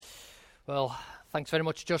Well, thanks very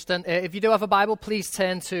much, Justin. If you do have a Bible, please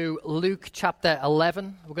turn to Luke chapter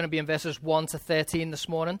 11. We're going to be in verses 1 to 13 this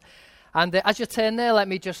morning. And as you turn there, let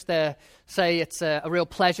me just say it's a real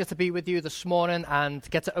pleasure to be with you this morning and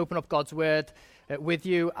get to open up God's Word with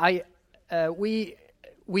you.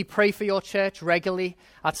 We pray for your church regularly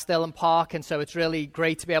at Stirling Park, and so it's really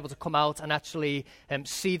great to be able to come out and actually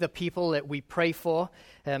see the people that we pray for.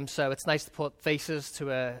 So it's nice to put faces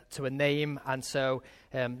to a name, and so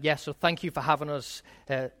so thank you for having us,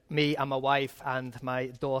 me and my wife and my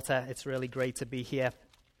daughter. It's really great to be here.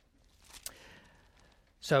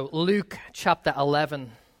 So Luke chapter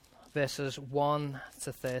 11, verses 1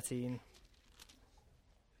 to 13.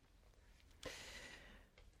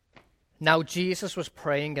 Now Jesus was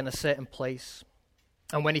praying in a certain place,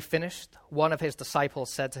 and when he finished, one of his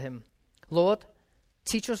disciples said to him, "Lord,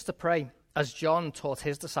 teach us to pray, as John taught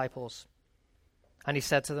his disciples." And he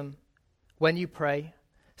said to them, "When you pray,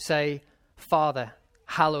 say, 'Father,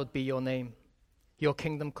 hallowed be your name. Your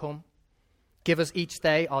kingdom come. Give us each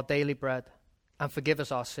day our daily bread, and forgive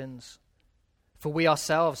us our sins. For we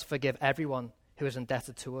ourselves forgive everyone who is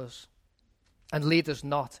indebted to us. And lead us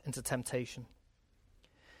not into temptation.'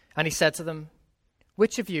 And he said to them,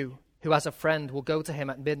 'Which of you who has a friend will go to him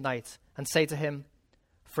at midnight and say to him,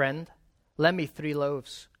 "Friend, lend me 3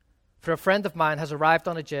 loaves, for a friend of mine has arrived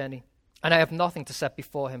on a journey, and I have nothing to set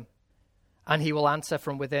before him"? And he will answer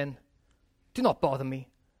from within, "Do not bother me.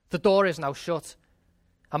 The door is now shut,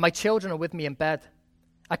 and my children are with me in bed.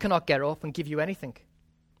 I cannot get up and give you anything."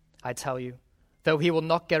 I tell you, though he will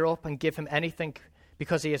not get up and give him anything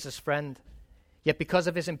because he is his friend, yet because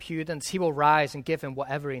of his impudence, he will rise and give him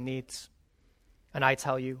whatever he needs. And I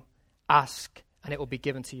tell you, ask, and it will be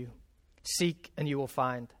given to you. Seek, and you will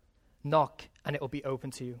find. Knock, and it will be open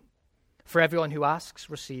to you. For everyone who asks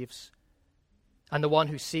receives, and the one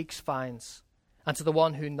who seeks finds, and to the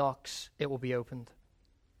one who knocks it will be opened.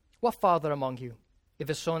 What father among you, if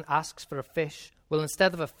his son asks for a fish, will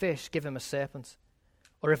instead of a fish give him a serpent?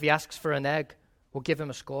 Or if he asks for an egg, will give him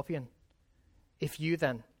a scorpion? If you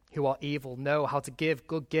then, who are evil, know how to give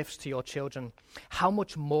good gifts to your children, how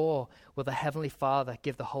much more will the Heavenly Father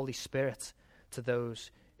give the Holy Spirit to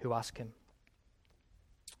those who ask him?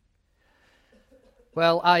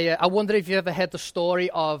 Well, I wonder if you ever heard the story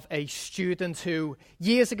of a student who,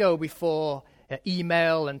 years ago before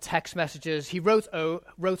email and text messages, he wrote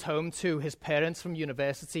home to his parents from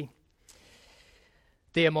university.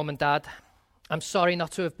 "Dear Mum and Dad, I'm sorry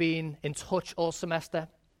not to have been in touch all semester.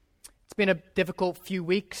 It's been a difficult few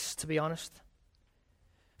weeks, to be honest.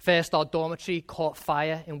 First, our dormitory caught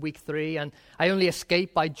fire in week 3, and I only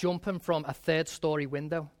escaped by jumping from a 3rd-story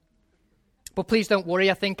window. But please don't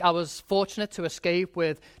worry, I think I was fortunate to escape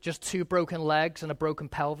with just 2 broken legs and a broken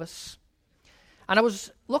pelvis. And I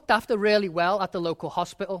was looked after really well at the local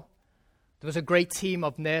hospital. There was a great team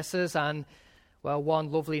of nurses and, well,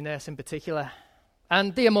 one lovely nurse in particular.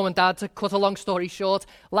 And dear Mum and Dad, to cut a long story short,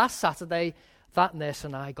 last Saturday, that nurse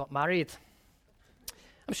and I got married.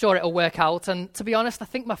 I'm sure it'll work out, and to be honest, I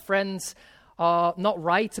think my friends are not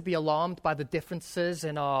right to be alarmed by the differences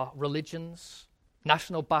in our religions,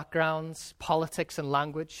 national backgrounds, politics, and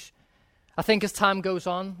language. I think as time goes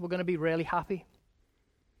on, we're going to be really happy.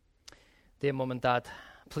 Dear Mum and Dad,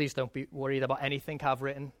 please don't be worried about anything I've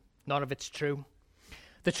written. None of it's true.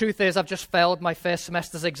 The truth is, I've just failed my first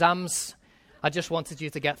semester's exams. I just wanted you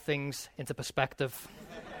to get things into perspective."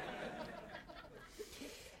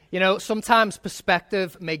 You know, sometimes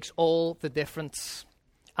perspective makes all the difference.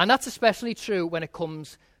 And that's especially true when it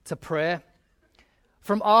comes to prayer.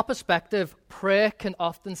 From our perspective, prayer can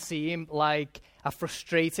often seem like a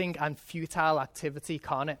frustrating and futile activity,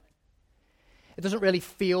 can't it? It doesn't really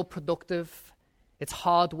feel productive. It's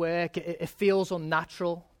hard work. It feels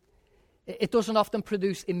unnatural. It doesn't often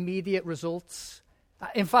produce immediate results.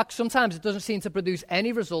 In fact, sometimes it doesn't seem to produce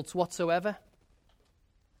any results whatsoever.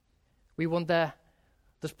 We wonder,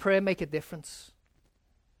 does prayer make a difference?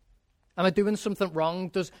 Am I doing something wrong?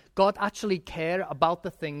 Does God actually care about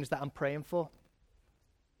the things that I'm praying for?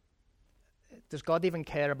 Does God even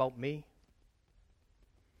care about me?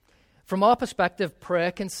 From our perspective,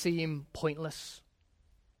 prayer can seem pointless.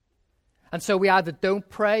 And so we either don't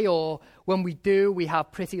pray, or when we do, we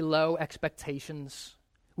have pretty low expectations.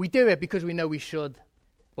 We do it because we know we should,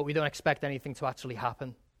 but we don't expect anything to actually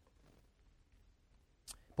happen.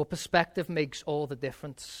 But perspective makes all the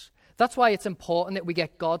difference. That's why it's important that we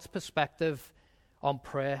get God's perspective on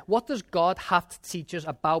prayer. What does God have to teach us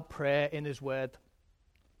about prayer in his word?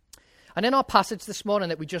 And in our passage this morning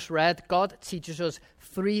that we just read, God teaches us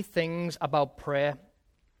 3 things about prayer.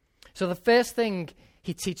 So the first thing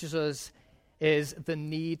he teaches us is the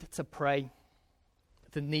need to pray.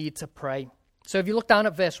 the need to pray. So if you look down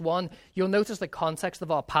at verse 1, you'll notice the context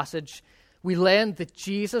of our passage. We learned that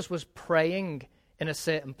Jesus was praying in a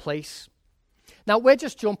certain place. Now, we're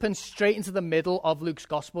just jumping straight into the middle of Luke's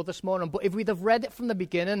gospel this morning, but if we'd have read it from the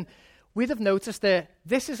beginning, we'd have noticed that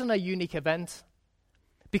this isn't a unique event.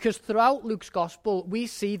 Because throughout Luke's gospel, we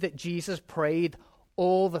see that Jesus prayed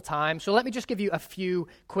all the time. So let me just give you a few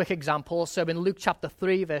quick examples. So in Luke chapter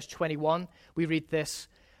 3, verse 21, we read this.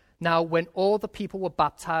 Now, when all the people were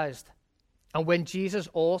baptized, and when Jesus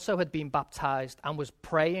also had been baptized and was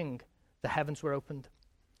praying, the heavens were opened.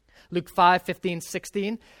 Luke 5, 15,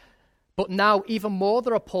 16. But now even more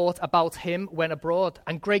the report about him went abroad,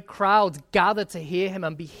 and great crowds gathered to hear him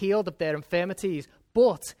and be healed of their infirmities.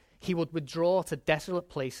 But he would withdraw to desolate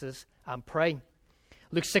places and pray.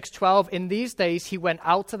 Luke 6:12, in these days he went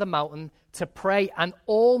out to the mountain to pray, and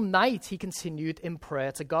all night he continued in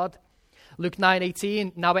prayer to God. Luke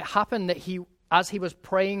 9:18, now it happened that as he was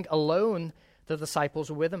praying alone, the disciples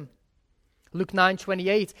were with him. Luke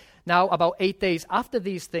 9:28, now about 8 days after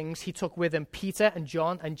these things, he took with him Peter and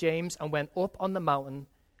John and James and went up on the mountain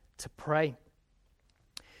to pray.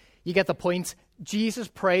 You get the point. Jesus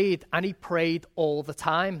prayed, and he prayed all the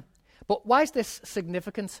time. But why is this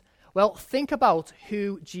significant? Well, think about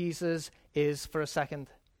who Jesus is for a second.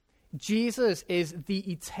 Jesus is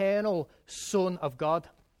the eternal Son of God.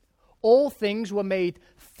 All things were made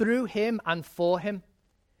through him and for him.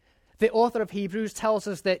 The author of Hebrews tells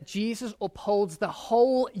us that Jesus upholds the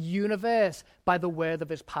whole universe by the word of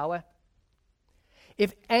his power.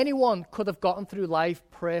 If anyone could have gotten through life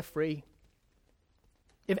prayer-free,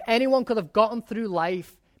 if anyone could have gotten through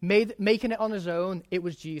life making it on his own, it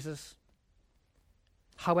was Jesus.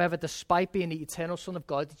 However, despite being the eternal Son of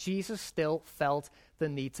God, Jesus still felt the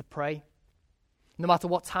need to pray. No matter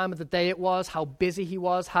what time of the day it was, how busy he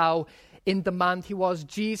was, how in demand he was,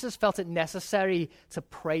 Jesus felt it necessary to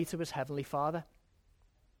pray to his heavenly Father.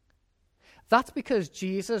 That's because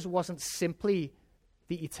Jesus wasn't simply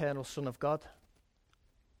the eternal Son of God.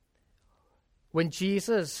 When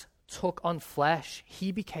Jesus took on flesh,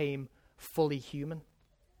 he became fully human.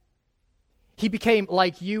 He became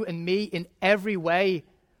like you and me in every way,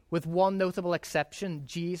 with one notable exception: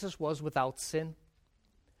 Jesus was without sin.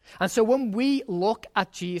 And so when we look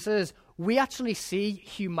at Jesus, we actually see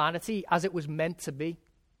humanity as it was meant to be.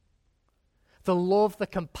 The love, the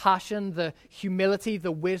compassion, the humility,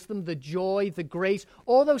 the wisdom, the joy, the grace,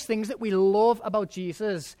 all those things that we love about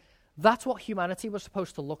Jesus, that's what humanity was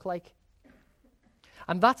supposed to look like.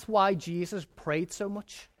 And that's why Jesus prayed so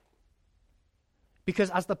much.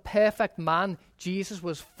 Because as the perfect man, Jesus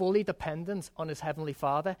was fully dependent on his heavenly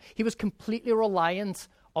Father. He was completely reliant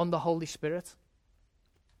on the Holy Spirit.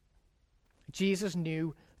 Jesus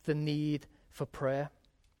knew the need for prayer.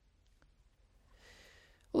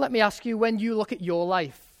 Let me ask you, when you look at your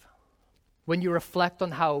life, when you reflect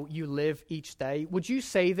on how you live each day, would you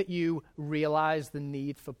say that you realize the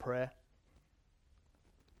need for prayer?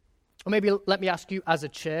 Or maybe let me ask you, as a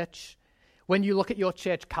church, when you look at your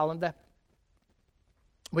church calendar,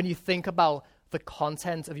 when you think about the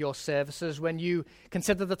content of your services, when you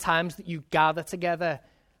consider the times that you gather together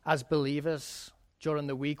as believers during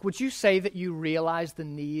the week, would you say that you realize the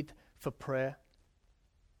need for prayer?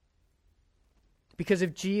 Because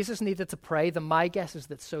if Jesus needed to pray, then my guess is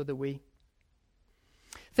that so do we.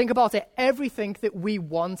 Think about it. Everything that we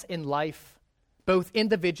want in life, both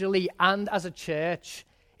individually and as a church,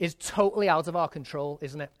 is totally out of our control,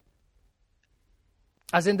 isn't it?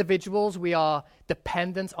 As individuals, we are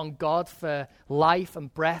dependent on God for life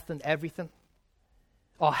and breath and everything.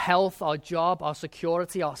 Our health, our job, our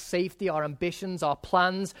security, our safety, our ambitions, our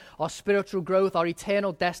plans, our spiritual growth, our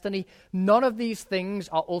eternal destiny. None of these things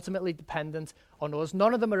are ultimately dependent on us.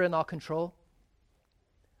 None of them are in our control.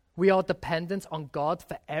 We are dependent on God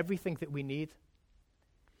for everything that we need.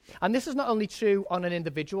 And this is not only true on an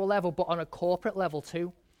individual level, but on a corporate level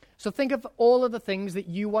too. So think of all of the things that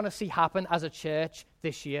you want to see happen as a church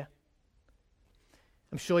this year.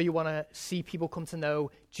 I'm sure you want to see people come to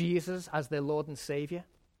know Jesus as their Lord and Savior.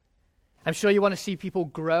 I'm sure you want to see people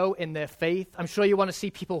grow in their faith. I'm sure you want to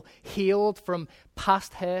see people healed from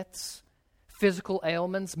past hurts, physical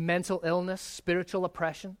ailments, mental illness, spiritual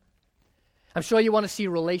oppression. I'm sure you want to see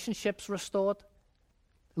relationships restored,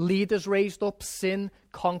 leaders raised up, sin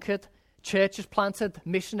conquered, churches planted,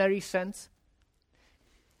 missionaries sent.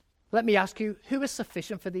 Let me ask you, who is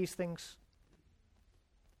sufficient for these things?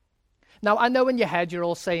 Now, I know in your head you're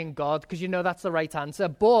all saying God, because you know that's the right answer,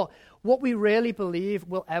 but what we really believe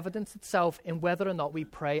will evidence itself in whether or not we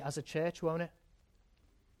pray as a church, won't it?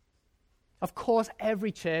 Of course,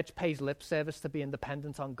 every church pays lip service to being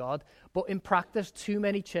dependent on God, but in practice, too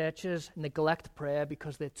many churches neglect prayer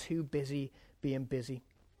because they're too busy being busy.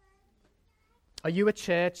 Are you a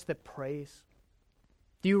church that prays?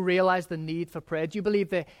 Do you realize the need for prayer? Do you believe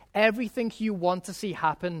that everything you want to see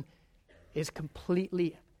happen is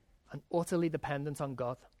completely and utterly dependent on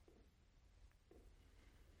God?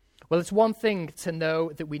 Well, it's one thing to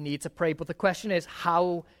know that we need to pray, but the question is,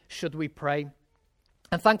 how should we pray?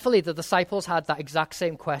 And thankfully, the disciples had that exact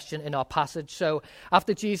same question in our passage. So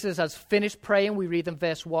after Jesus has finished praying, we read in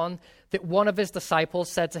verse 1 that one of his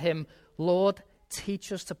disciples said to him, "Lord,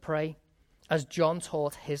 teach us to pray, as John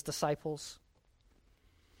taught his disciples."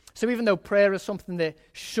 So even though prayer is something that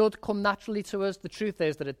should come naturally to us, the truth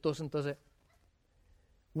is that it doesn't, does it?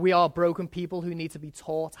 We are broken people who need to be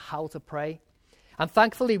taught how to pray. And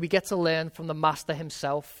thankfully, we get to learn from the Master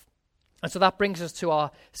himself. And so that brings us to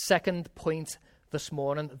our second point this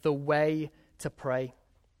morning, the way to pray.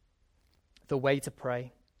 The way to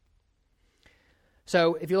pray.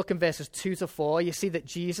 So if you look in verses 2 to 4, you see that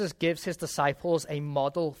Jesus gives his disciples a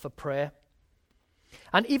model for prayer.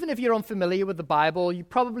 And even if you're unfamiliar with the Bible, you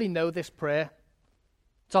probably know this prayer.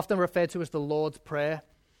 It's often referred to as the Lord's Prayer.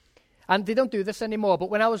 And they don't do this anymore, but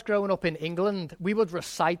when I was growing up in England, we would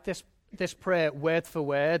recite this prayer word for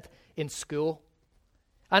word in school.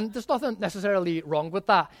 And there's nothing necessarily wrong with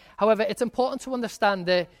that. However, it's important to understand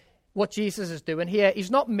that what Jesus is doing here, he's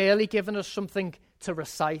not merely giving us something to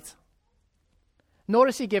recite, nor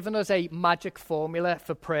is he giving us a magic formula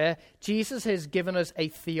for prayer. Jesus has given us a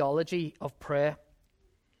theology of prayer.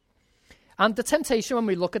 And the temptation when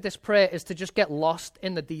we look at this prayer is to just get lost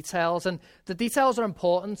in the details. And the details are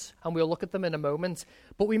important, and we'll look at them in a moment.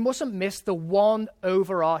 But we mustn't miss the one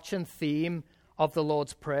overarching theme of the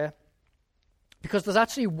Lord's Prayer. Because there's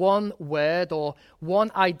actually one word or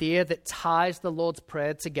one idea that ties the Lord's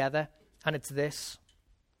Prayer together, and it's this: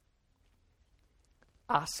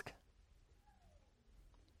 ask.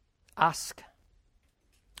 Ask.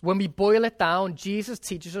 When we boil it down, Jesus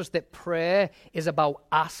teaches us that prayer is about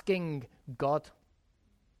asking God.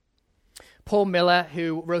 Paul Miller,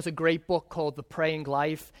 who wrote a great book called The Praying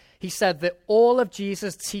Life, he said that all of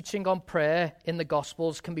Jesus' teaching on prayer in the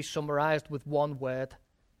Gospels can be summarized with one word: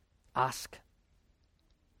 ask.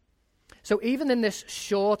 So even in this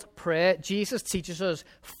short prayer, Jesus teaches us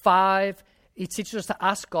to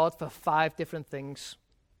ask God for 5 different things.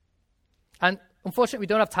 And unfortunately, we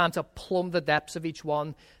don't have time to plumb the depths of each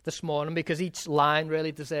one this morning because each line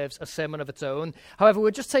really deserves a sermon of its own. However,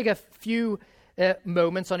 we'll just take a few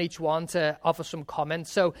moments on each one to offer some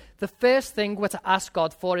comments. So the first thing we're to ask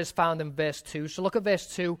God for is found in verse 2. So look at verse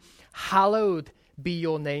 2. Hallowed be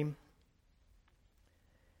your name.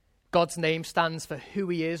 God's name stands for who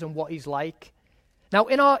he is and what he's like. Now,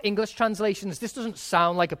 in our English translations, this doesn't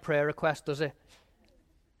sound like a prayer request, does it?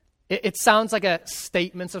 It sounds like a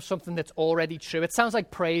statement of something that's already true. It sounds like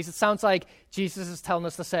praise. It sounds like Jesus is telling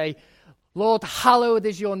us to say, "Lord, hallowed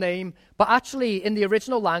is your name." But actually, in the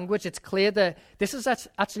original language, it's clear that this is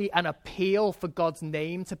actually an appeal for God's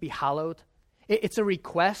name to be hallowed. It's a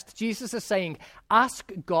request. Jesus is saying, ask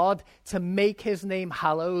God to make his name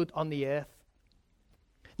hallowed on the earth.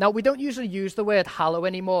 Now, we don't usually use the word hallow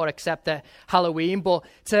anymore except at Halloween, but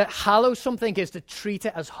to hallow something is to treat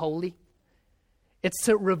it as holy. It's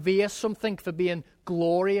to revere something for being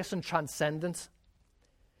glorious and transcendent.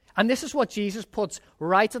 And this is what Jesus puts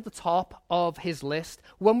right at the top of his list.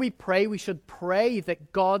 When we pray, we should pray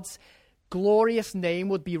that God's glorious name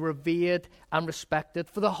would be revered and respected,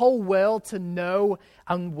 for the whole world to know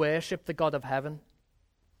and worship the God of heaven.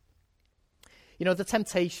 You know, the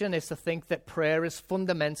temptation is to think that prayer is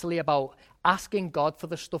fundamentally about asking God for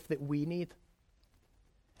the stuff that we need.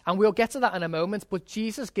 And we'll get to that in a moment, but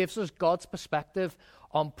Jesus gives us God's perspective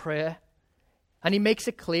on prayer. And he makes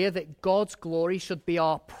it clear that God's glory should be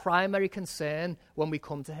our primary concern when we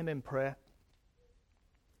come to him in prayer.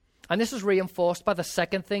 And this is reinforced by the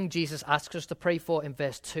second thing Jesus asks us to pray for in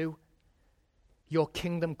verse 2. Your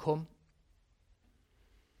kingdom come.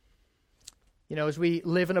 You know, as we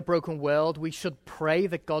live in a broken world, we should pray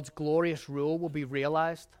that God's glorious rule will be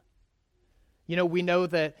realized. You know, we know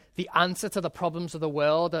that the answer to the problems of the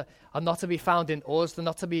world are not to be found in us. They're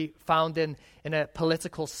not to be found in a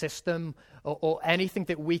political system or anything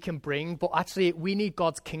that we can bring. But actually, we need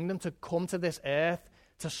God's kingdom to come to this earth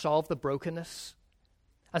to solve the brokenness.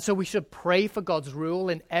 And so we should pray for God's rule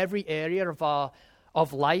in every area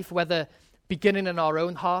of life, whether beginning in our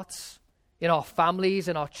own hearts, in our families,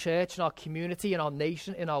 in our church, in our community, in our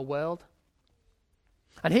nation, in our world.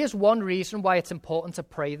 And here's one reason why it's important to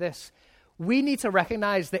pray this. We need to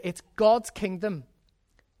recognize that it's God's kingdom,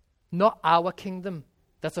 not our kingdom,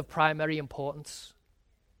 that's of primary importance.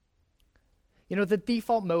 You know, the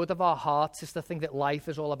default mode of our hearts is to think that life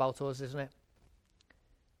is all about us, isn't it?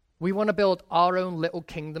 We want to build our own little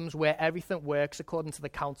kingdoms where everything works according to the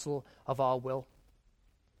counsel of our will.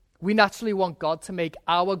 We naturally want God to make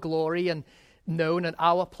our glory and known and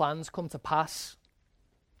our plans come to pass.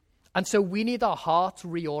 And so we need our hearts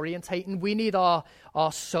reorientating. We need our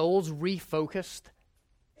souls refocused.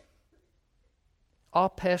 Our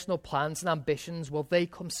personal plans and ambitions, well, they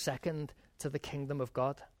come second to the kingdom of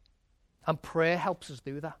God. And prayer helps us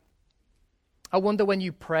do that. I wonder, when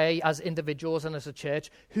you pray as individuals and as a church,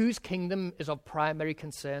 whose kingdom is of primary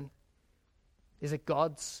concern? Is it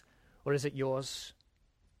God's or is it yours?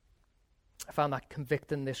 I found that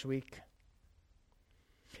convicting this week.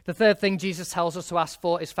 The third thing Jesus tells us to ask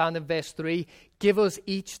for is found in verse 3. Give us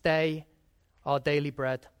each day our daily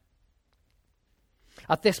bread.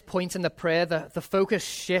 At this point in the prayer, the focus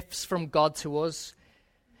shifts from God to us.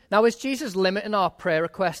 Now, is Jesus limiting our prayer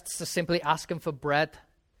requests to simply asking for bread?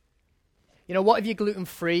 You know, what if you're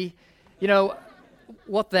gluten-free? You know,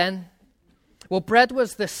 what then? Well, bread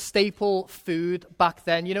was the staple food back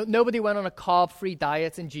then. You know, nobody went on a carb-free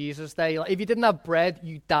diet in Jesus' day. Like, if you didn't have bread,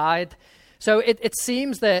 you died. So it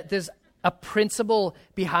seems that there's a principle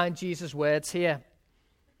behind Jesus' words here.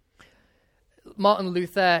 Martin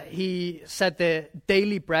Luther, he said that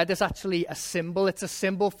daily bread is actually a symbol. It's a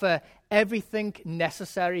symbol for everything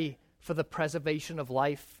necessary for the preservation of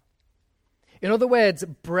life. In other words,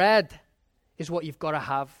 bread is what you've got to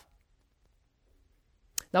have.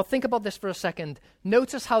 Now think about this for a second.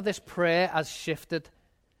 Notice how this prayer has shifted.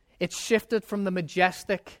 It's shifted from the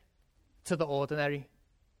majestic to the ordinary,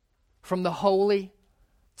 from the holy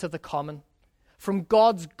to the common, from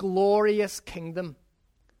God's glorious kingdom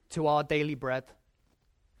to our daily bread.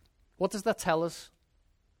 What does that tell us?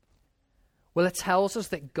 Well, it tells us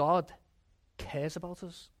that God cares about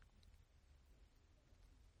us.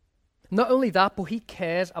 Not only that, but he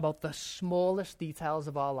cares about the smallest details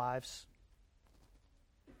of our lives.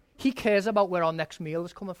 He cares about where our next meal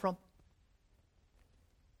is coming from.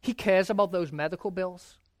 He cares about those medical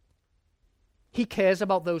bills. He cares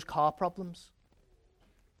about those car problems.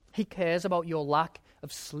 He cares about your lack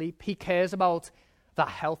of sleep. He cares about that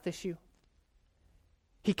health issue.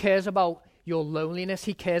 He cares about your loneliness.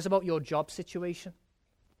 He cares about your job situation.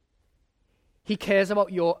 He cares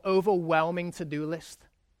about your overwhelming to-do list.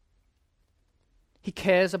 He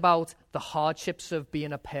cares about the hardships of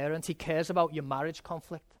being a parent. He cares about your marriage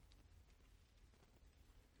conflict.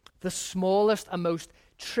 The smallest and most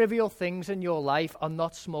trivial things in your life are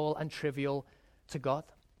not small and trivial to God.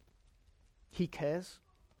 He cares.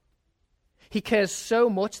 He cares so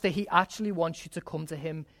much that he actually wants you to come to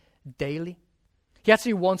him daily. He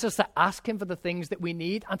actually wants us to ask him for the things that we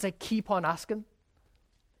need and to keep on asking.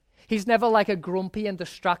 He's never like a grumpy and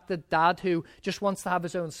distracted dad who just wants to have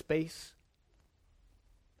his own space.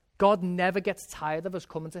 God never gets tired of us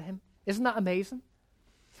coming to him. Isn't that amazing?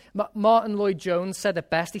 Martin Lloyd-Jones said it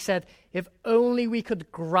best. He said, if only we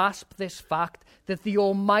could grasp this fact that the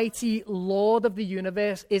almighty Lord of the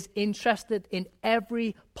universe is interested in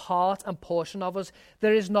every part and portion of us,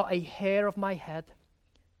 there is not a hair of my head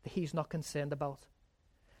that he's not concerned about.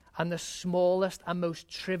 And the smallest and most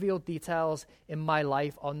trivial details in my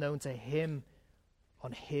life are known to him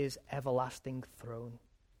on his everlasting throne.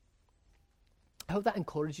 I hope that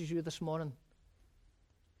encourages you this morning.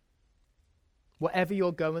 Whatever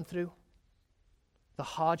you're going through, the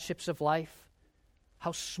hardships of life,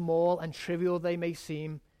 how small and trivial they may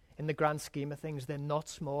seem in the grand scheme of things, they're not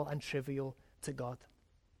small and trivial to God.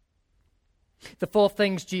 The fourth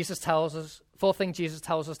thing Jesus tells us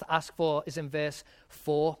to ask for is in verse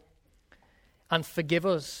 4. And forgive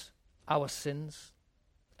us our sins,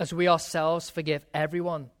 as we ourselves forgive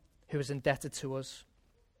everyone who is indebted to us.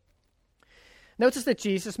 Notice that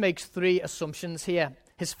Jesus makes three assumptions here.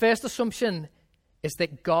 His first assumption is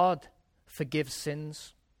that God forgives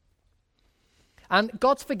sins. And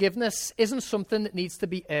God's forgiveness isn't something that needs to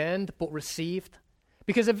be earned but received.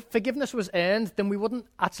 Because if forgiveness was earned, then we wouldn't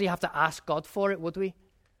actually have to ask God for it, would we?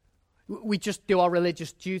 We'd just do our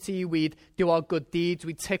religious duty, we'd do our good deeds,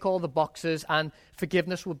 we'd tick all the boxes, and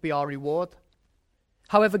forgiveness would be our reward.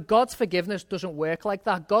 However, God's forgiveness doesn't work like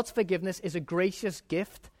that. God's forgiveness is a gracious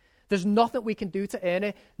gift. There's nothing we can do to earn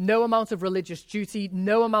it. No amount of religious duty,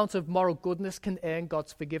 no amount of moral goodness can earn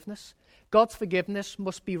God's forgiveness. God's forgiveness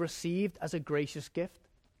must be received as a gracious gift.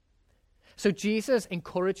 So Jesus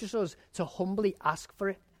encourages us to humbly ask for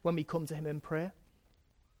it when we come to him in prayer.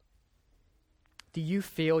 Do you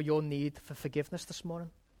feel your need for forgiveness this morning?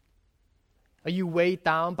 Are you weighed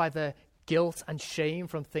down by the guilt and shame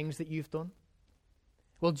from things that you've done?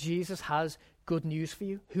 Well, Jesus has good news for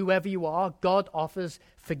you. Whoever you are, God offers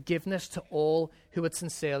forgiveness to all who would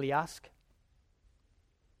sincerely ask.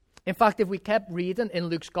 In fact, if we kept reading in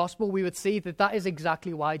Luke's gospel, we would see that that is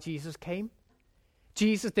exactly why Jesus came.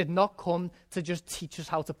 Jesus did not come to just teach us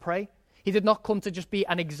how to pray. He did not come to just be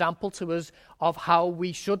an example to us of how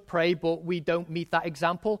we should pray, but we don't meet that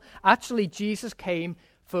example. Actually, Jesus came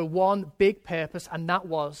for one big purpose, and that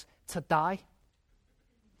was to die.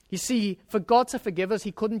 You see, for God to forgive us,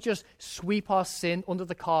 he couldn't just sweep our sin under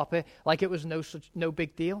the carpet like it was no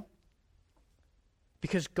big deal.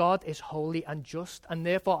 Because God is holy and just, and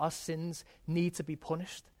therefore our sins need to be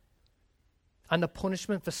punished. And the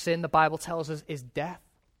punishment for sin, the Bible tells us, is death.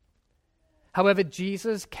 However,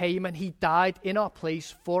 Jesus came and he died in our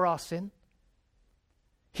place for our sin.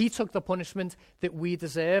 He took the punishment that we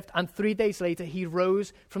deserved, and 3 days later he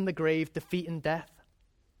rose from the grave, defeating death.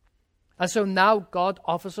 And so now God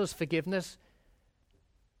offers us forgiveness.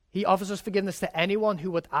 He offers us forgiveness to anyone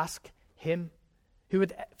who would ask him,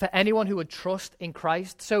 for anyone who would trust in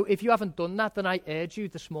Christ. So if you haven't done that, then I urge you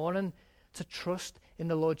this morning to trust in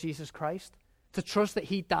the Lord Jesus Christ, to trust that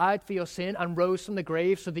he died for your sin and rose from the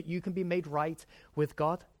grave so that you can be made right with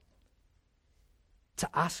God, to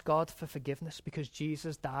ask God for forgiveness because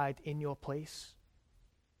Jesus died in your place.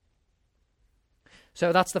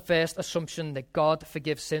 So that's the first assumption, that God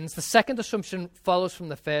forgives sins. The second assumption follows from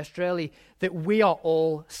the first, really, that we are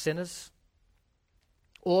all sinners.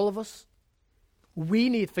 All of us. We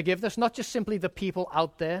need forgiveness, not just simply the people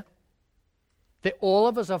out there. That all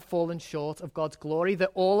of us have fallen short of God's glory,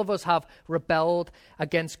 that all of us have rebelled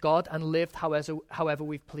against God and lived however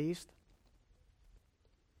we've pleased.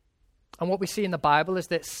 And what we see in the Bible is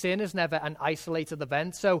that sin is never an isolated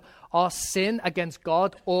event. So our sin against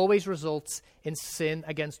God always results in sin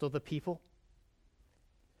against other people.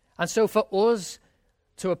 And so for us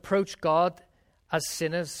to approach God as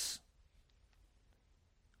sinners,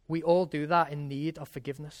 we all do that in need of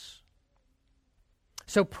forgiveness.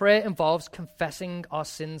 So prayer involves confessing our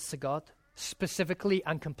sins to God, specifically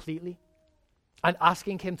and completely, and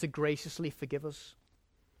asking him to graciously forgive us.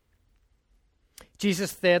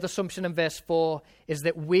 Jesus' third assumption in verse 4 is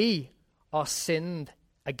that we are sinned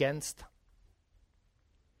against.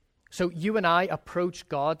 So you and I approach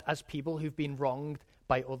God as people who've been wronged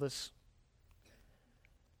by others.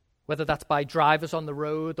 Whether that's by drivers on the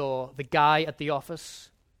road or the guy at the office,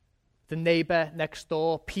 the neighbor next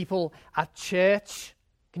door, people at church.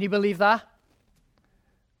 Can you believe that?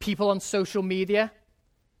 People on social media,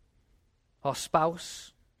 our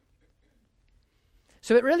spouse.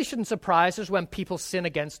 So it really shouldn't surprise us when people sin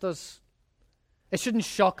against us. It shouldn't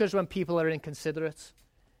shock us when people are inconsiderate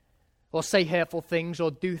or say hurtful things or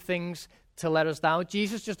do things to let us down.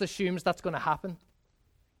 Jesus just assumes that's going to happen.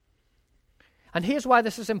 And here's why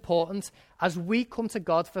this is important. As we come to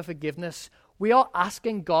God for forgiveness, we are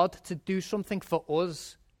asking God to do something for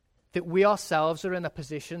us that we ourselves are in a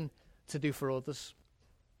position to do for others.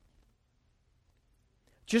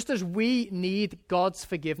 Just as we need God's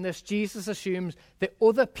forgiveness, Jesus assumes that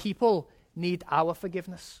other people need our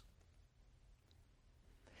forgiveness.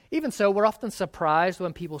 Even so, we're often surprised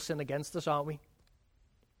when people sin against us, aren't we?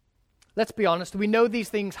 Let's be honest, we know these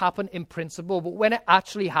things happen in principle, but when it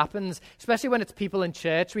actually happens, especially when it's people in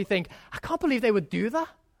church, we think, I can't believe they would do that.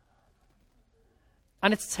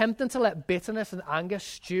 And it's tempting to let bitterness and anger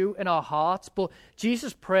stew in our hearts, but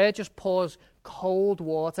Jesus' prayer just pours cold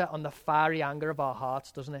water on the fiery anger of our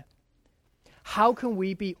hearts, doesn't it? How can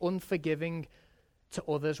we be unforgiving to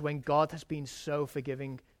others when God has been so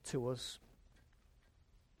forgiving to us?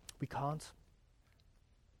 We can't.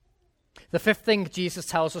 The fifth thing Jesus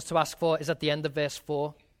tells us to ask for is at the end of verse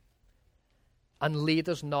 4. And lead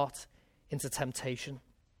us not into temptation.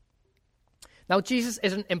 Now, Jesus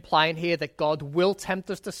isn't implying here that God will tempt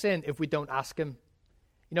us to sin if we don't ask him.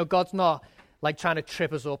 You know, God's not like trying to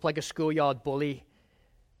trip us up like a schoolyard bully.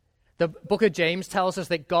 The book of James tells us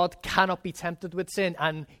that God cannot be tempted with sin,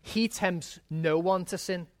 and he tempts no one to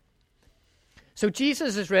sin. So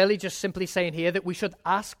Jesus is really just simply saying here that we should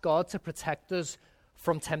ask God to protect us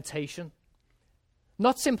from temptation.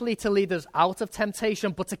 Not simply to lead us out of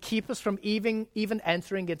temptation, but to keep us from even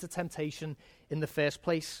entering into temptation in the first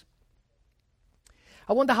place.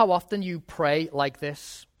 I wonder how often you pray like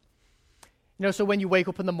this. You know, so when you wake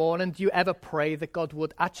up in the morning, do you ever pray that God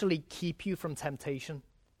would actually keep you from temptation?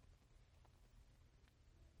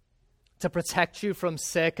 To protect you from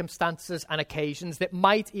circumstances and occasions that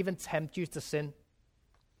might even tempt you to sin?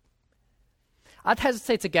 I'd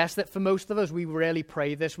hesitate to guess that for most of us, we rarely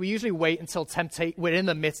pray this. We usually wait until we're in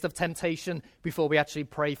the midst of temptation before we actually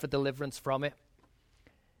pray for deliverance from it.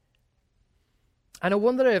 And I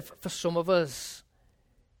wonder if for some of us,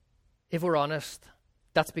 if we're honest,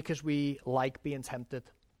 that's because we like being tempted.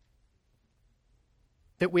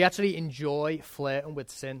 That we actually enjoy flirting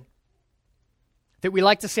with sin. That we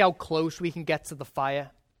like to see how close we can get to the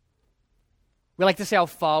fire. We like to see how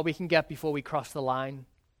far we can get before we cross the line.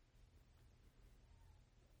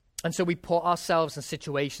 And so we put ourselves in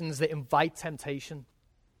situations that invite temptation.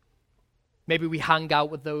 Maybe we hang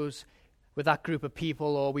out with that group of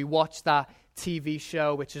people, or we watch that TV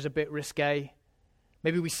show, which is a bit risque.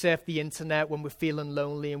 Maybe we surf the internet when we're feeling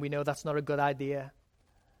lonely and we know that's not a good idea.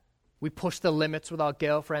 We push the limits with our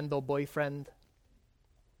girlfriend or boyfriend.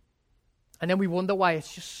 And then we wonder why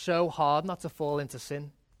it's just so hard not to fall into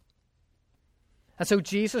sin. And so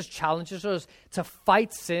Jesus challenges us to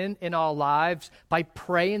fight sin in our lives by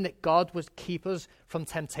praying that God would keep us from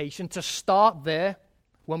temptation, to start there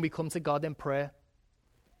when we come to God in prayer.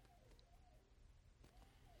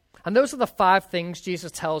 And those are the 5 things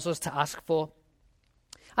Jesus tells us to ask for.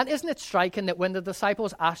 And isn't it striking that when the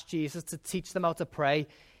disciples asked Jesus to teach them how to pray,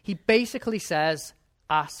 he basically says,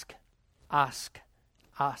 ask, ask,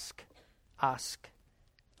 ask, ask,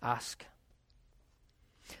 ask.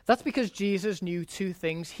 That's because Jesus knew 2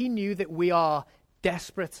 things. He knew that we are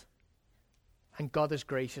desperate and God is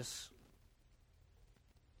gracious.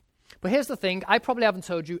 But here's the thing. I probably haven't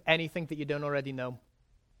told you anything that you don't already know.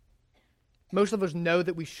 Most of us know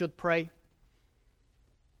that we should pray.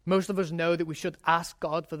 Most of us know that we should ask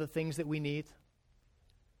God for the things that we need.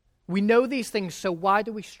 We know these things, so why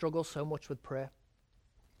do we struggle so much with prayer?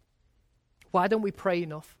 Why don't we pray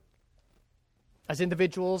enough? As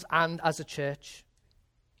individuals and as a church?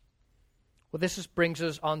 Well, this just brings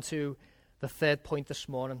us on to the 3rd point this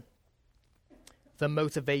morning. The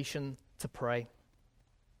motivation to pray.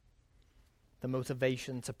 The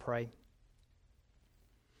motivation to pray.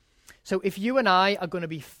 So if you and I are going to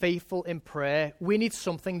be faithful in prayer, we need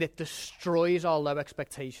something that destroys our low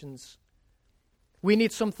expectations. We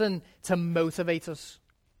need something to motivate us.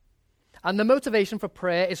 And the motivation for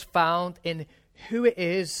prayer is found in who it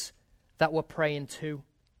is that we're praying to.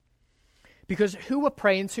 Because who we're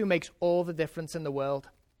praying to makes all the difference in the world.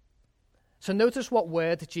 So notice what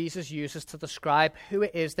word Jesus uses to describe who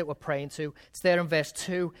it is that we're praying to. It's there in verse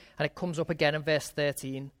 2, and it comes up again in verse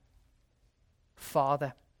 13.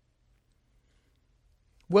 Father.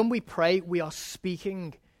 When we pray, we are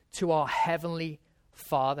speaking to our heavenly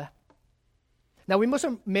Father. Now, we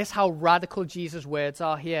mustn't miss how radical Jesus' words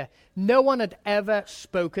are here. No one had ever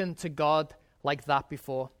spoken to God like that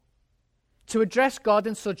before. To address God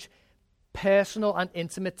in such personal and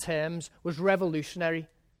intimate terms was revolutionary.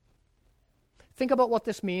 Think about what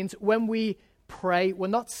this means. When we pray, we're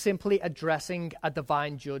not simply addressing a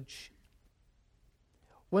divine judge.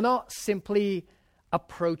 We're not simply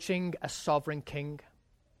approaching a sovereign king.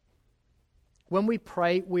 When we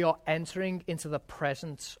pray, we are entering into the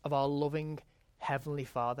presence of our loving Heavenly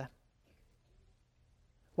Father.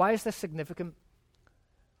 Why is this significant?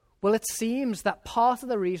 Well, it seems that part of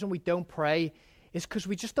the reason we don't pray is because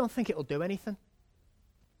we just don't think it'll do anything.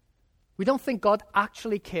 We don't think God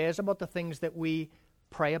actually cares about the things that we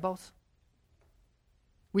pray about.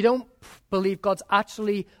 We don't believe God's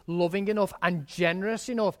actually loving enough and generous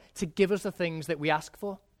enough to give us the things that we ask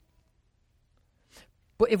for.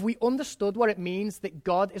 But if we understood what it means that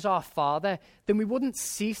God is our Father, then we wouldn't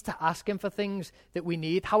cease to ask Him for things that we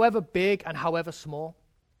need, however big and however small.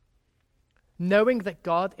 Knowing that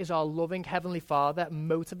God is our loving Heavenly Father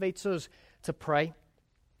motivates us to pray.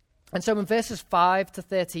 And so in verses 5 to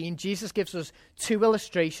 13, Jesus gives us 2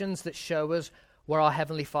 illustrations that show us what our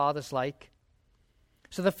Heavenly Father's like.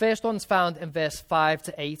 So the first one's found in verse 5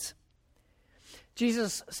 to 8.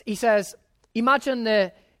 Jesus, he says, imagine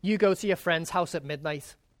that you go to your friend's house at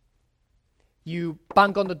midnight. You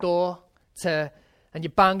bang on the door and you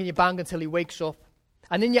bang until he wakes up.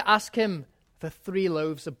 And then you ask him for 3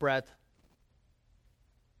 loaves of bread.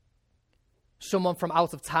 Someone from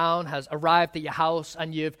out of town has arrived at your house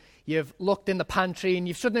and you've looked in the pantry and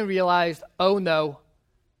you've suddenly realized, oh no,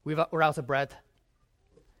 we're out of bread.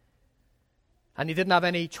 And you didn't have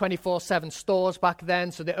any 24/7 stores back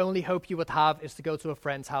then, so the only hope you would have is to go to a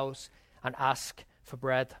friend's house and ask for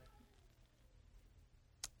bread.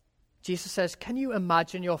 Jesus says, can you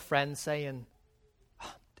imagine your friend saying,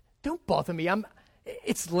 oh, don't bother me,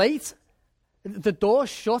 it's late. The door's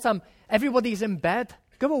shut, everybody's in bed.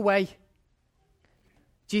 Go away.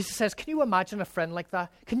 Jesus says, can you imagine a friend like that?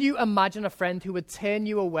 Can you imagine a friend who would turn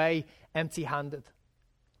you away empty-handed?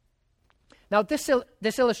 Now, this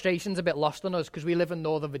illustration's a bit lost on us because we live in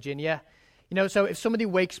Northern Virginia. You know, so if somebody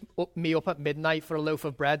wakes me up at midnight for a loaf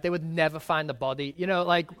of bread, they would never find the body. You know,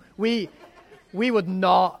 like we would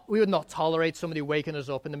not tolerate somebody waking us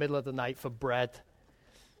up in the middle of the night for bread.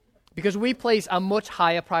 because we place a much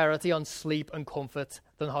higher priority on sleep and comfort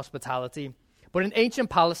than hospitality. But in ancient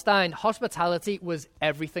Palestine, hospitality was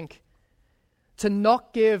everything. To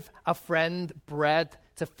not give a friend bread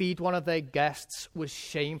to feed one of their guests was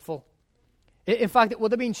shameful. In fact, it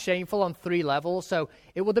would have been shameful on 3 levels. So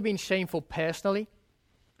it would have been shameful personally,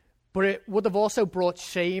 but it would have also brought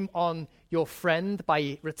shame on your friend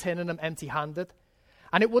by returning them empty-handed.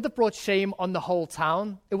 And it would have brought shame on the whole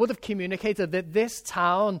town. It would have communicated that this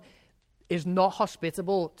town is not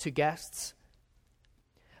hospitable to guests.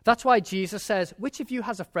 That's why Jesus says, which of you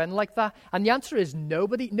has a friend like that? And the answer is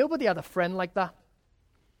nobody. Nobody had a friend like that.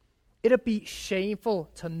 It'd be shameful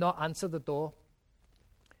to not answer the door.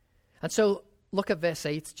 And so look at verse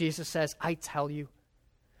 8. Jesus says, I tell you,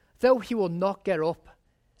 though he will not get up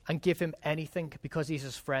and give him anything because he's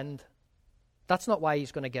his friend, that's not why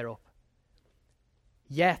he's going to get up.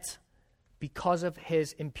 Yet, because of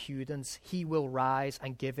his impudence, he will rise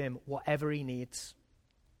and give him whatever he needs.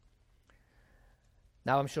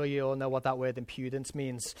 Now, I'm sure you all know what that word impudence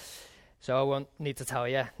means, so I won't need to tell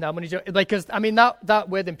you. Now, because that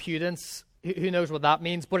word impudence, who knows what that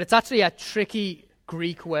means? But it's actually a tricky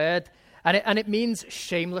Greek word, and it means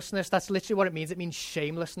shamelessness. That's literally what it means. It means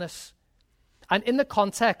shamelessness. And in the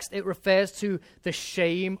context, it refers to the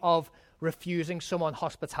shame of refusing someone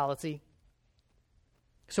hospitality.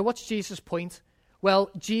 So what's Jesus' point? Well,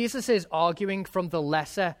 Jesus is arguing from the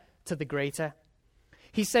lesser to the greater.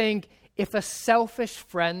 He's saying, if a selfish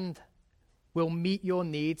friend will meet your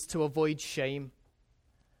needs to avoid shame,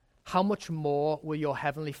 how much more will your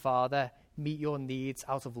heavenly Father meet your needs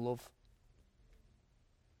out of love?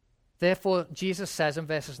 Therefore, Jesus says in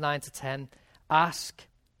verses 9 to 10, ask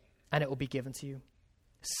and it will be given to you.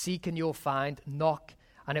 Seek and you'll find. Knock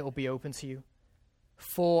and it will be open to you.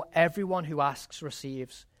 For everyone who asks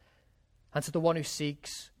receives, and to the one who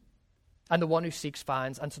seeks, and the one who seeks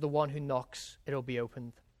finds, and to the one who knocks it will be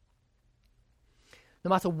opened. No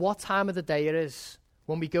matter what time of the day it is,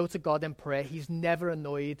 when we go to God in prayer, he's never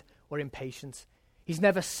annoyed or impatient. He's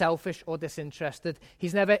never selfish or disinterested.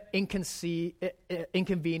 He's never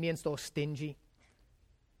inconvenienced or stingy.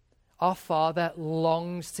 Our Father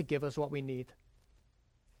longs to give us what we need.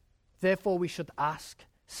 Therefore, we should ask,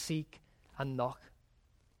 seek, and knock.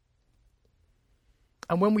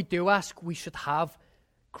 And when we do ask, we should have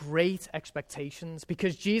great expectations,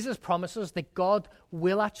 because Jesus promises that God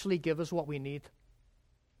will actually give us what we need.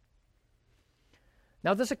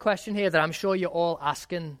 Now, there's a question here that I'm sure you're all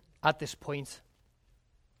asking at this point.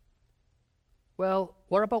 Well,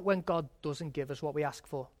 what about when God doesn't give us what we ask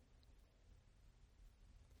for?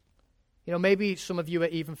 You know, maybe some of you are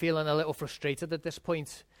even feeling a little frustrated at this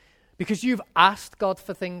point because you've asked God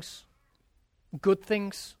for things, good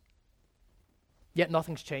things, yet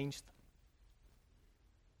nothing's changed.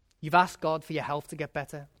 You've asked God for your health to get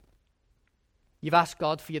better. You've asked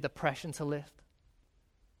God for your depression to lift.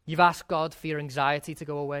 You've asked God for your anxiety to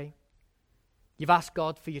go away. You've asked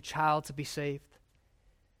God for your child to be saved.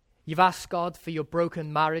 You've asked God for your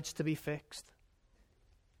broken marriage to be fixed.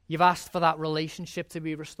 You've asked for that relationship to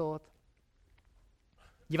be restored.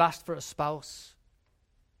 You've asked for a spouse,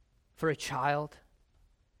 for a child,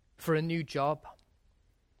 for a new job.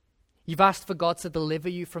 You've asked for God to deliver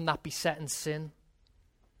you from that besetting sin.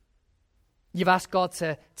 You've asked God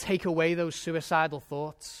to take away those suicidal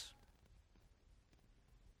thoughts.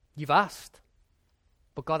 You've asked,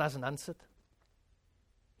 but God hasn't answered.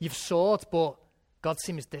 You've sought, but God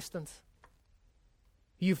seems distant.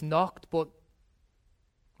 You've knocked, but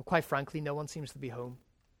quite frankly, no one seems to be home.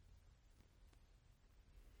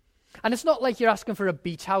 And it's not like you're asking for a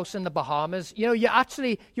beach house in the Bahamas. You know,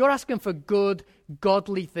 you're asking for good,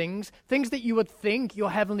 godly things that you would think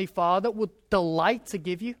your Heavenly Father would delight to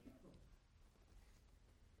give you.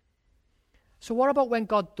 So what about when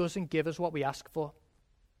God doesn't give us what we ask for?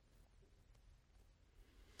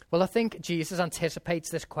 Well, I think Jesus anticipates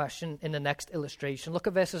this question in the next illustration. Look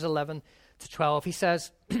at verses 11 to 12. He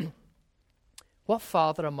says, what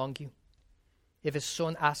father among you, if his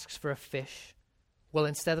son asks for a fish, will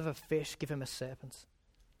instead of a fish give him a serpent?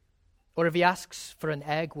 Or if he asks for an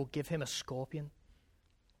egg, will give him a scorpion?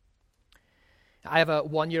 I have a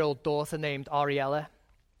 1-year-old daughter named Ariella,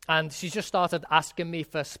 and she's just started asking me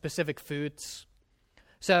for specific foods.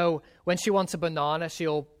 So when she wants a banana,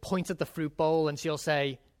 she'll point at the fruit bowl and she'll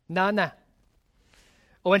say, Nana.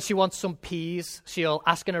 Or when she wants some peas, she'll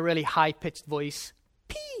ask in a really high-pitched voice,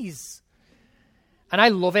 peas. And I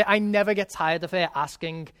love it. I never get tired of her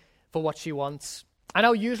asking for what she wants. And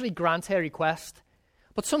I'll usually grant her request.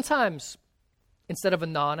 But sometimes, instead of a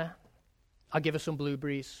nana, I'll give her some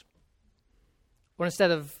blueberries. Or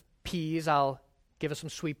instead of peas, I'll give her some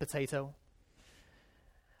sweet potato.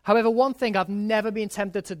 However, one thing I've never been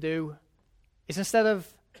tempted to do is instead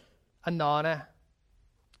of a nana,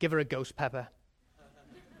 give her a ghost pepper.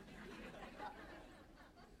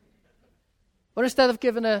 Or instead of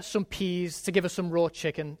giving her some peas, to give her some raw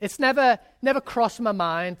chicken. It's never crossed my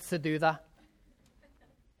mind to do that.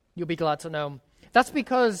 You'll be glad to know. That's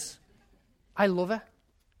because I love her.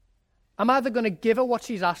 I'm either going to give her what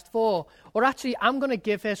she's asked for, or actually I'm going to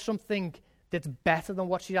give her something that's better than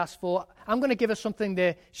what she asked for. I'm going to give her something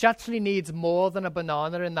that she actually needs more than a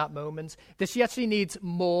banana in that moment, that she actually needs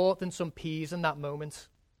more than some peas in that moment.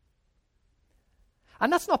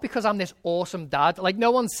 And that's not because I'm this awesome dad. Like, no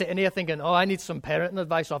one's sitting here thinking, oh, I need some parenting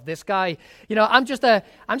advice off this guy. You know, I'm just a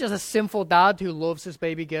sinful dad who loves his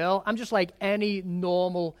baby girl. I'm just like any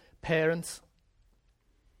normal parent.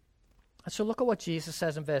 And so look at what Jesus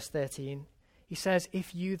says in verse 13. He says,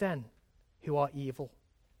 if you then, who are evil,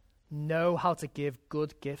 know how to give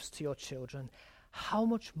good gifts to your children, how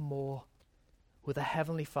much more will the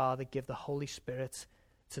Heavenly Father give the Holy Spirit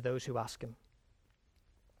to those who ask him?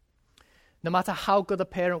 No matter how good a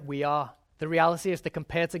parent we are, the reality is that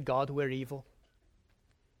compared to God, we're evil.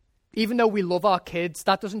 Even though we love our kids,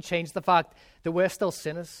 that doesn't change the fact that we're still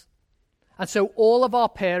sinners. And so all of our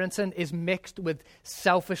parenting is mixed with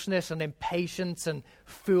selfishness and impatience and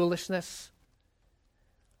foolishness.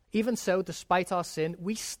 Even so, despite our sin,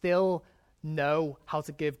 we still know how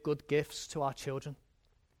to give good gifts to our children.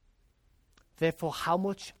 Therefore, how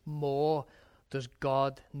much more does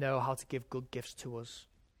God know how to give good gifts to us?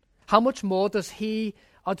 How much more does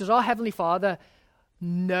our Heavenly Father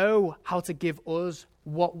know how to give us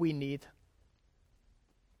what we need?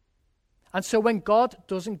 And so when God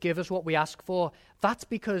doesn't give us what we ask for, that's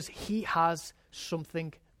because he has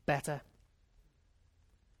something better.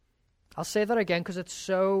 I'll say that again because it's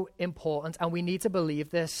so important, and we need to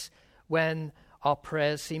believe this when our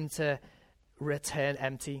prayers seem to return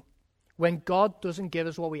empty. When God doesn't give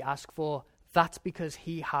us what we ask for, that's because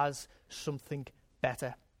he has something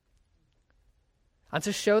better. And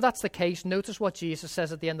to show that's the case, notice what Jesus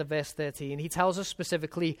says at the end of verse 13. He tells us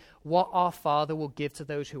specifically what our Father will give to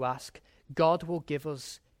those who ask. God will give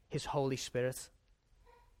us his Holy Spirit.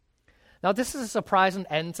 Now, this is a surprising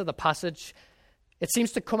end to the passage. It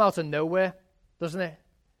seems to come out of nowhere, doesn't it?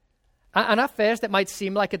 And at first, it might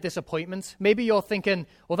seem like a disappointment. Maybe you're thinking,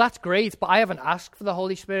 well, that's great, but I haven't asked for the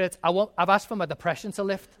Holy Spirit. I've asked for my depression to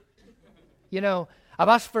lift. You know, I've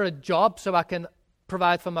asked for a job so I can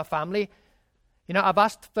provide for my family. You know, I've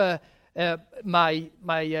asked for my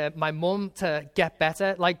mum to get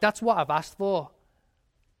better. Like, that's what I've asked for.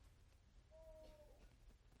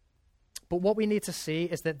 But what we need to see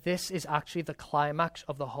is that this is actually the climax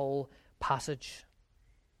of the whole passage.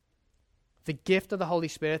 The gift of the Holy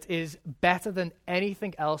Spirit is better than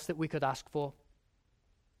anything else that we could ask for.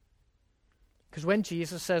 Because when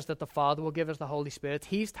Jesus says that the Father will give us the Holy Spirit,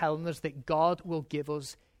 he's telling us that God will give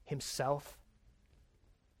us himself.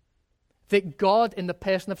 That God, in the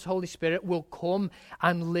person of his Holy Spirit, will come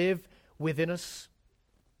and live within us.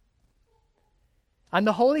 And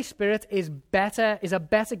the Holy Spirit is a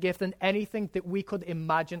better gift than anything that we could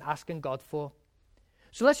imagine asking God for.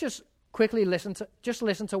 So let's just quickly listen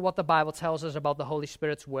to what the Bible tells us about the Holy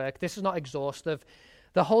Spirit's work. This is not exhaustive.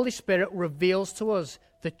 The Holy Spirit reveals to us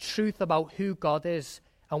the truth about who God is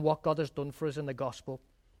and what God has done for us in the gospel.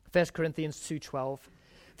 1 Corinthians 2:12.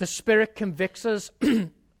 The Spirit convicts us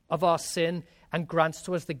of our sin and grants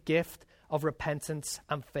to us the gift of repentance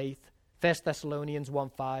and faith. 1 Thessalonians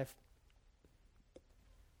 1:5.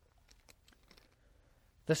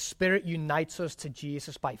 The Spirit unites us to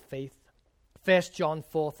Jesus by faith. 1 John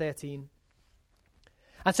 4:13.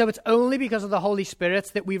 And so it's only because of the Holy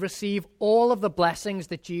Spirit that we receive all of the blessings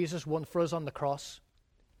that Jesus won for us on the cross.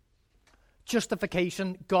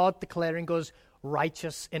 Justification, God declaring us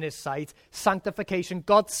righteous in his sight. Sanctification,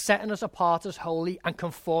 God setting us apart as holy and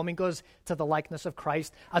conforming us to the likeness of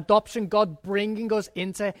Christ. Adoption, God bringing us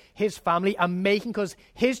into his family and making us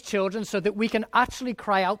his children so that we can actually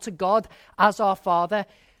cry out to God as our Father.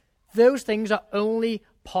 Those things are only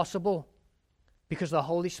possible because the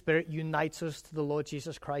Holy Spirit unites us to the Lord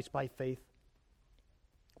Jesus Christ by faith.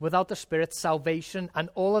 Without the Spirit, salvation and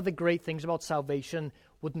all of the great things about salvation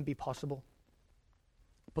wouldn't be possible.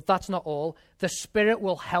 But that's not all. The Spirit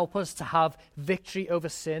will help us to have victory over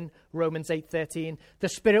sin, Romans 8:13. The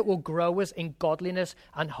Spirit will grow us in godliness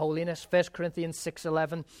and holiness, 1 Corinthians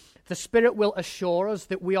 6:11. The Spirit will assure us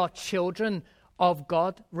that we are children of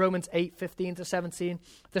God, Romans 8:15-17.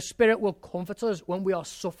 The Spirit will comfort us when we are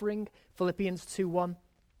suffering, Philippians 2:1.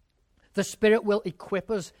 The Spirit will equip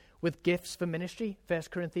us with gifts for ministry, 1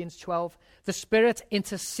 Corinthians 12. The Spirit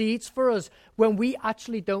intercedes for us when we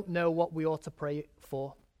actually don't know what we ought to pray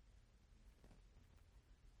for,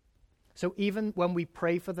 So even when we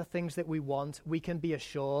pray for the things that we want, we can be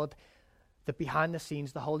assured that behind the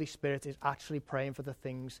scenes, the Holy Spirit is actually praying for the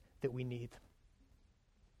things that we need.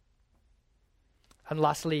 And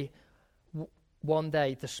lastly, one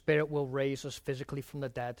day the Spirit will raise us physically from the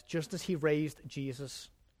dead, just as he raised Jesus.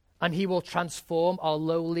 And he will transform our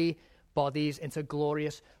lowly bodies into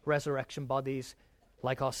glorious resurrection bodies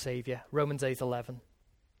like our Savior. Romans 8:11.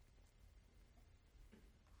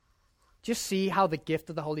 Just see how the gift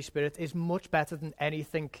of the Holy Spirit is much better than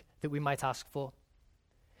anything that we might ask for.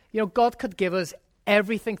 You know, God could give us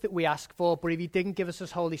everything that we ask for, but if he didn't give us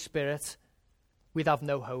his Holy Spirit, we'd have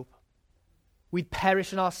no hope. We'd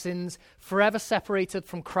perish in our sins, forever separated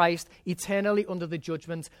from Christ, eternally under the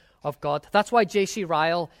judgment of God. That's why J.C.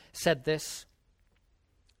 Ryle said this: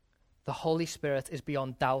 the Holy Spirit is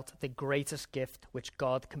beyond doubt the greatest gift which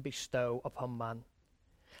God can bestow upon man.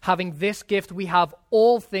 Having this gift, we have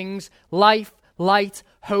all things, life, light,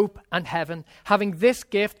 hope, and heaven. Having this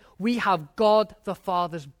gift, we have God the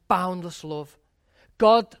Father's boundless love,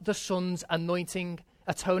 God the Son's anointing,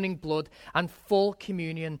 atoning blood, and full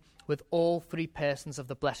communion with all three persons of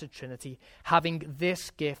the Blessed Trinity. Having this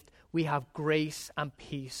gift, we have grace and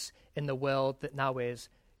peace in the world that now is,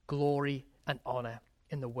 glory and honor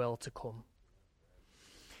in the world to come.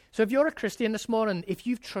 So if you're a Christian this morning, if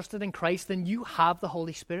you've trusted in Christ, then you have the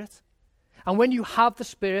Holy Spirit. And when you have the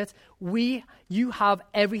Spirit, you have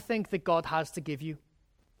everything that God has to give you.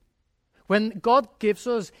 When God gives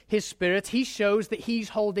us his Spirit, he shows that he's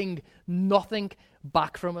holding nothing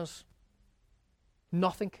back from us.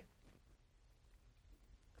 Nothing.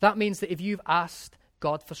 That means that if you've asked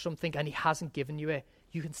God for something and he hasn't given you it,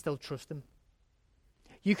 you can still trust him.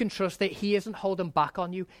 You can trust that he isn't holding back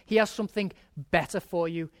on you. He has something better for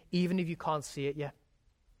you, even if you can't see it yet.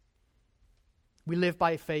 We live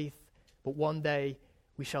by faith, but one day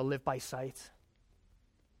we shall live by sight.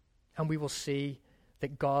 And we will see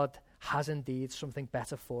that God has indeed something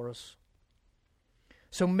better for us.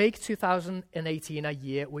 So make 2018 a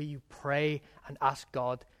year where you pray and ask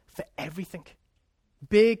God for everything,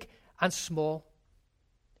 big and small,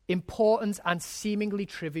 important and seemingly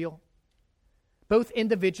trivial, both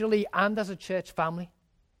individually and as a church family.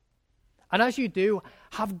 And as you do,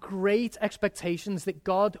 have great expectations that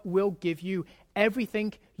God will give you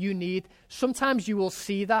everything you need. Sometimes you will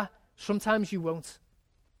see that, sometimes you won't.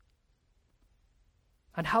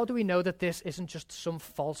 And how do we know that this isn't just some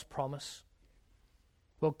false promise?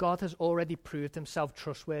 Well, God has already proved himself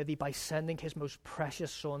trustworthy by sending his most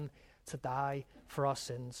precious Son to die for our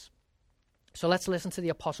sins. So let's listen to the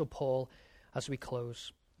Apostle Paul as we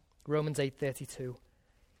close. Romans 8:32.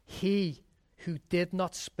 He who did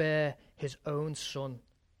not spare his own Son,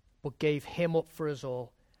 but gave him up for us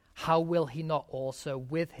all, how will he not also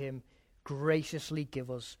with him graciously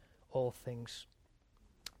give us all things?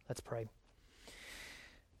 Let's pray.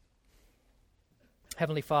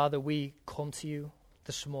 Heavenly Father, we come to you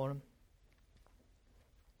this morning.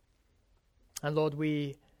 And Lord,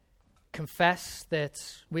 we confess that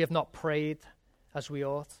we have not prayed as we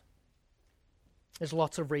ought. There's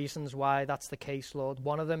lots of reasons why that's the case, Lord.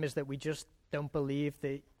 One of them is that we just don't believe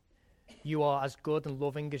that you are as good and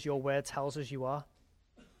loving as your word tells us you are.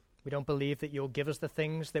 We don't believe that you'll give us the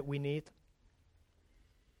things that we need.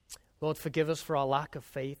 Lord, forgive us for our lack of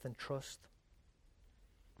faith and trust.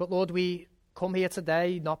 But Lord, we come here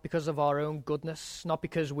today not because of our own goodness, not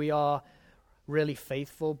because we are really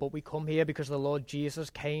faithful, but we come here because the Lord Jesus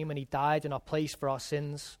came and he died in our place for our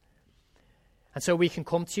sins. And so we can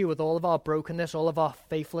come to you with all of our brokenness, all of our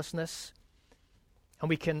faithlessness, and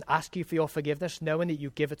we can ask you for your forgiveness, knowing that you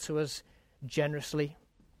give it to us generously.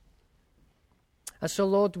 And so,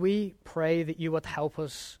 Lord, we pray that you would help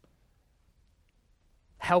us.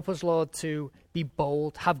 Help us, Lord, to be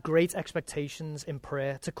bold, have great expectations in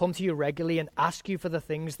prayer, to come to you regularly and ask you for the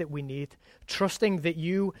things that we need, trusting that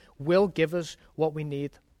you will give us what we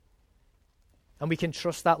need. And we can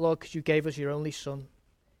trust that, Lord, because you gave us your only Son.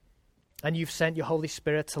 And you've sent your Holy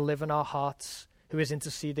Spirit to live in our hearts, who is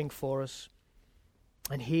interceding for us.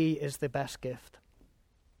 And he is the best gift.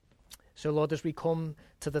 So, Lord, as we come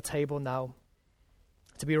to the table now,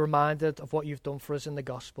 to be reminded of what you've done for us in the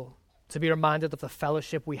gospel, to be reminded of the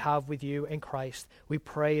fellowship we have with you in Christ, we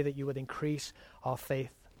pray that you would increase our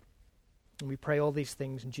faith. And we pray all these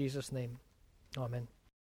things in Jesus' name. Amen.